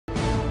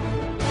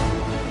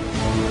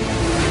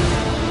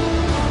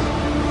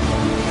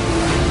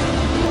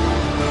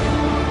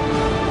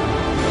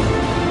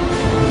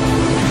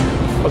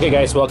Okay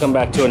guys, welcome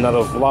back to another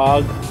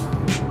vlog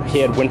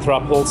here at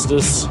Winthrop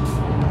Holsters.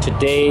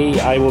 Today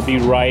I will be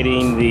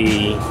riding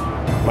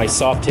my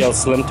Softail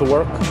Slim to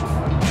work.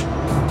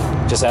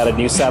 Just added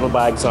new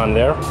saddlebags on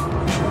there,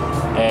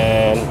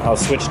 and I'll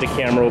switch the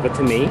camera over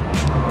to me.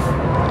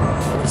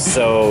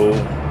 So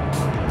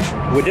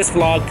with this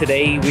vlog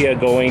today, we are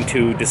going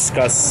to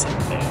discuss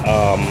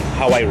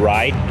how I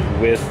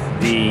ride with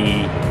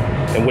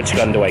and which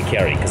gun do I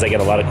carry, because I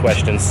get a lot of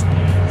questions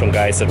from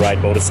guys that ride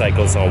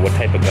motorcycles on what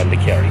type of gun to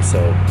carry. So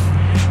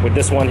with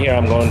this one here,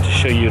 I'm going to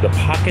show you the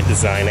pocket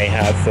design I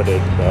have for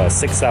the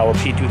 6 Hour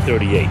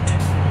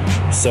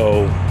P238.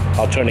 So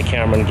I'll turn the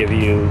camera and give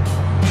you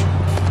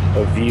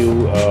a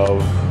view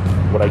of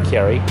what I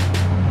carry,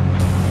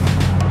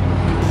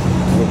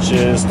 which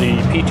is the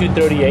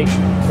P238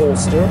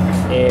 holster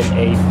in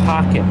a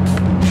pocket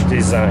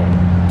design.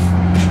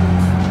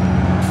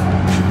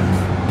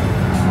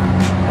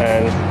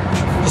 And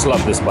just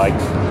love this bike.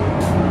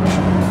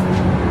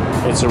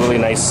 It's a really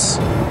nice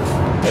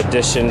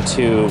addition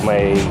to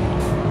my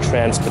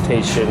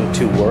transportation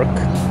to work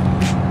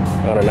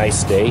on a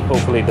nice day.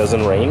 Hopefully it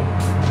doesn't rain.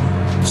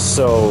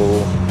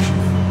 So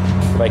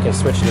if I can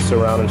switch this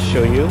around and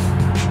show you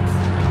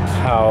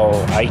how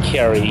I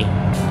carry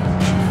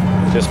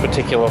this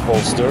particular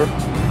holster.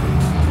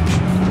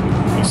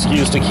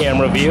 Excuse the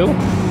camera view,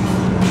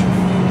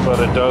 but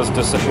it does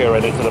disappear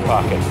right into the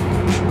pocket.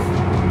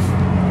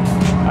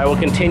 I will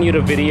continue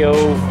the video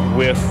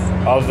with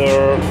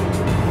other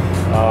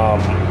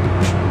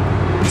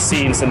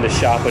scenes in the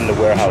shop and the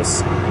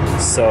warehouse.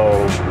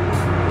 So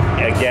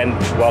again,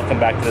 welcome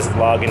back to this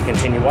vlog and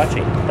continue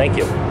watching. Thank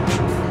you.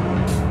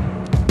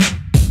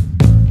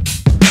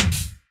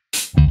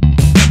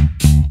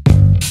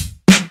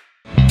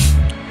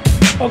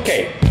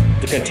 Okay,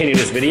 to continue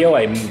this video,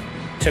 I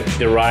took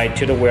the ride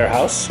to the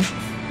warehouse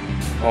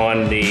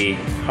on the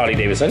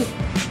Harley-Davidson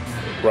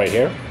right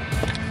here.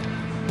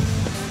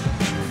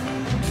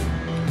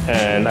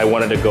 And I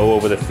wanted to go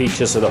over the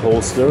features of the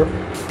holster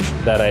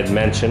that I had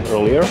mentioned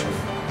earlier,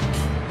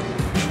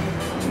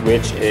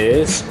 which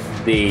is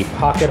the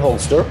pocket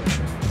holster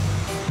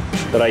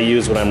that I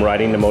use when I'm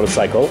riding the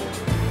motorcycle.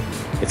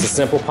 It's a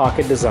simple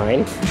pocket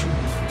design.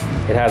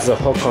 It has a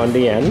hook on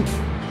the end,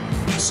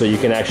 so you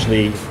can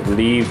actually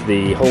leave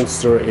the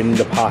holster in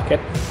the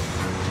pocket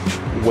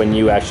when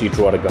you actually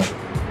draw the gun.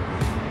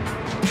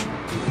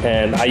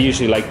 And I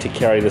usually like to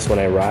carry this when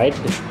I ride,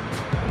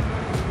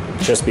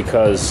 just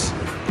because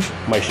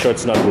my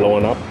shirt's not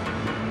blowing up,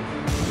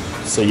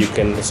 so I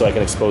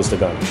can expose the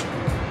gun.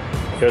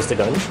 Here's the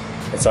gun.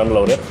 It's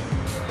unloaded.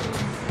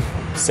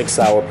 6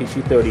 Hour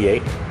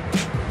P238.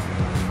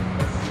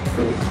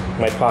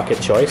 My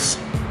pocket choice.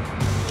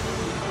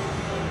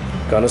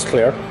 Gun is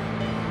clear.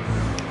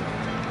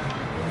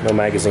 No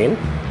magazine.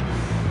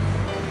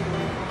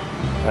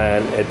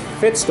 And it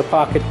fits the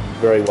pocket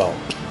very well.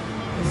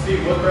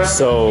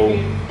 So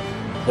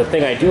the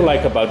thing I do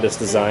like about this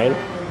design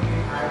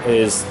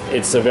is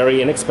it's a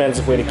very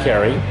inexpensive way to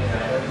carry.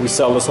 We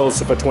sell this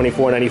holster for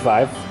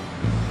 $24.95.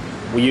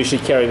 We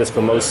usually carry this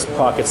for most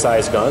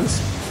pocket-sized guns,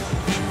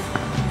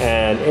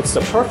 and it's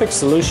the perfect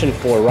solution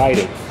for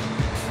riding.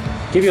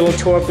 Give you a little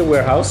tour of the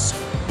warehouse.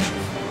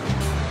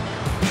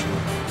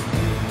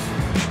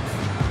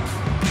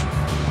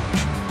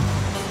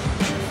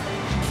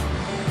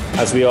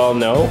 As we all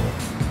know,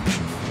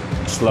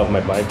 I just love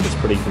my bike. It's a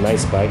pretty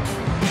nice bike.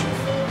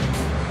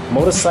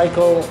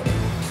 Motorcycle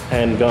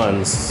and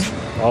guns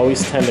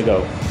always tend to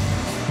go.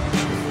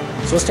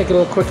 So let's take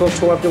a quick little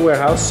tour of the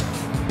warehouse.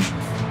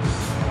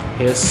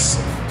 Here's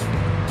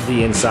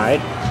the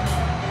inside.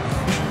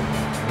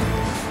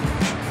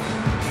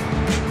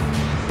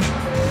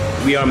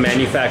 We are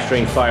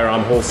manufacturing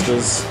firearm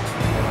holsters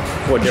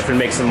for different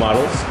makes and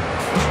models.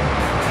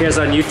 Here's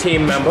our new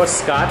team member,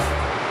 Scott.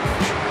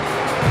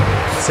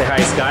 Say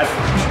hi, Scott.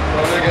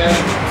 Hello again.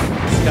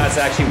 Scott's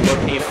actually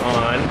working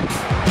on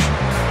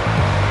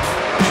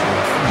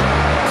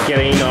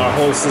getting our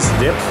holsters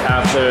dipped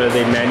after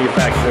they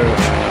manufacture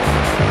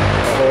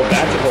a whole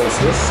batch of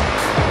holsters.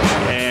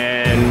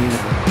 And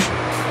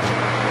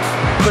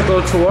quick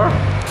little tour.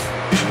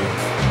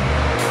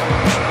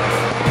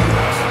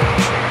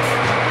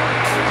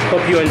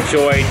 Hope you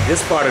enjoyed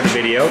this part of the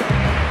video.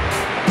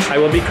 I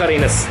will be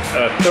cutting a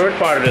third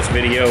part of this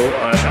video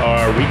on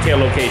our retail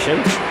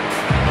location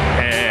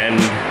and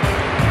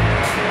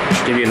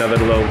give you another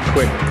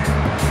quick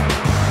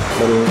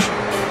little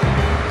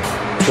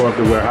tour of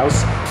the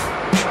warehouse.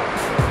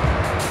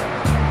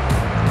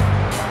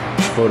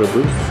 Photo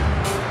booth.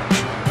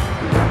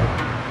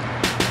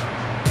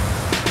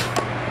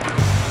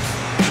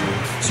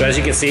 So as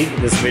you can see,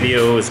 this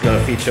video is going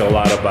to feature a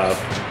lot about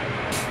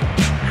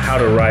how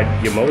to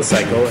ride your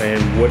motorcycle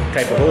and what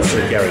type of holster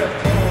to carry.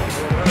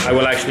 I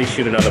will actually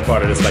shoot another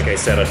part of this, like I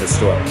said, at the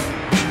store.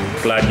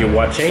 Glad you're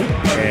watching,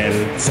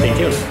 and stay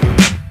tuned.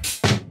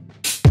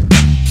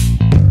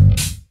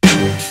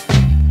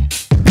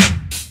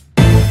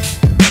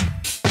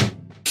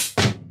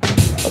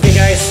 Okay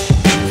guys,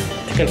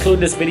 to conclude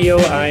this video,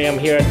 I am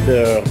here at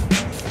the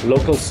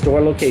local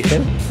store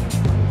location.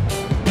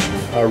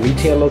 our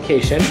retail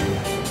location.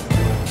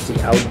 It's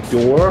the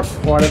outdoor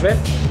part of it.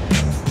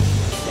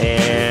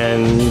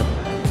 And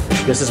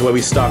this is where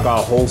we stock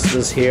our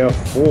holsters here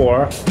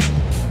for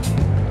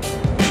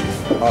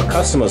our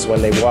customers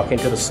when they walk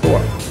into the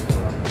store.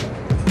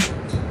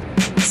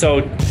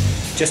 So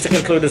just to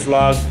conclude this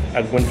vlog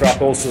at Winthrop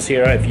Holsters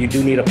here, if you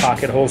do need a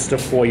pocket holster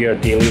for your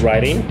daily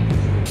riding,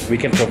 we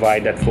can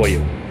provide that for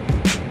you.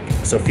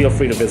 So feel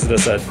free to visit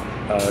us at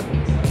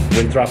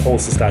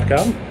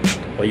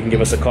winthropholsters.com, or you can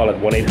give us a call at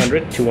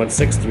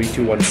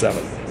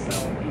 1-800-216-3217.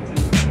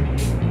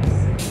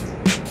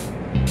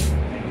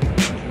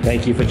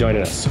 Thank you for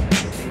joining us.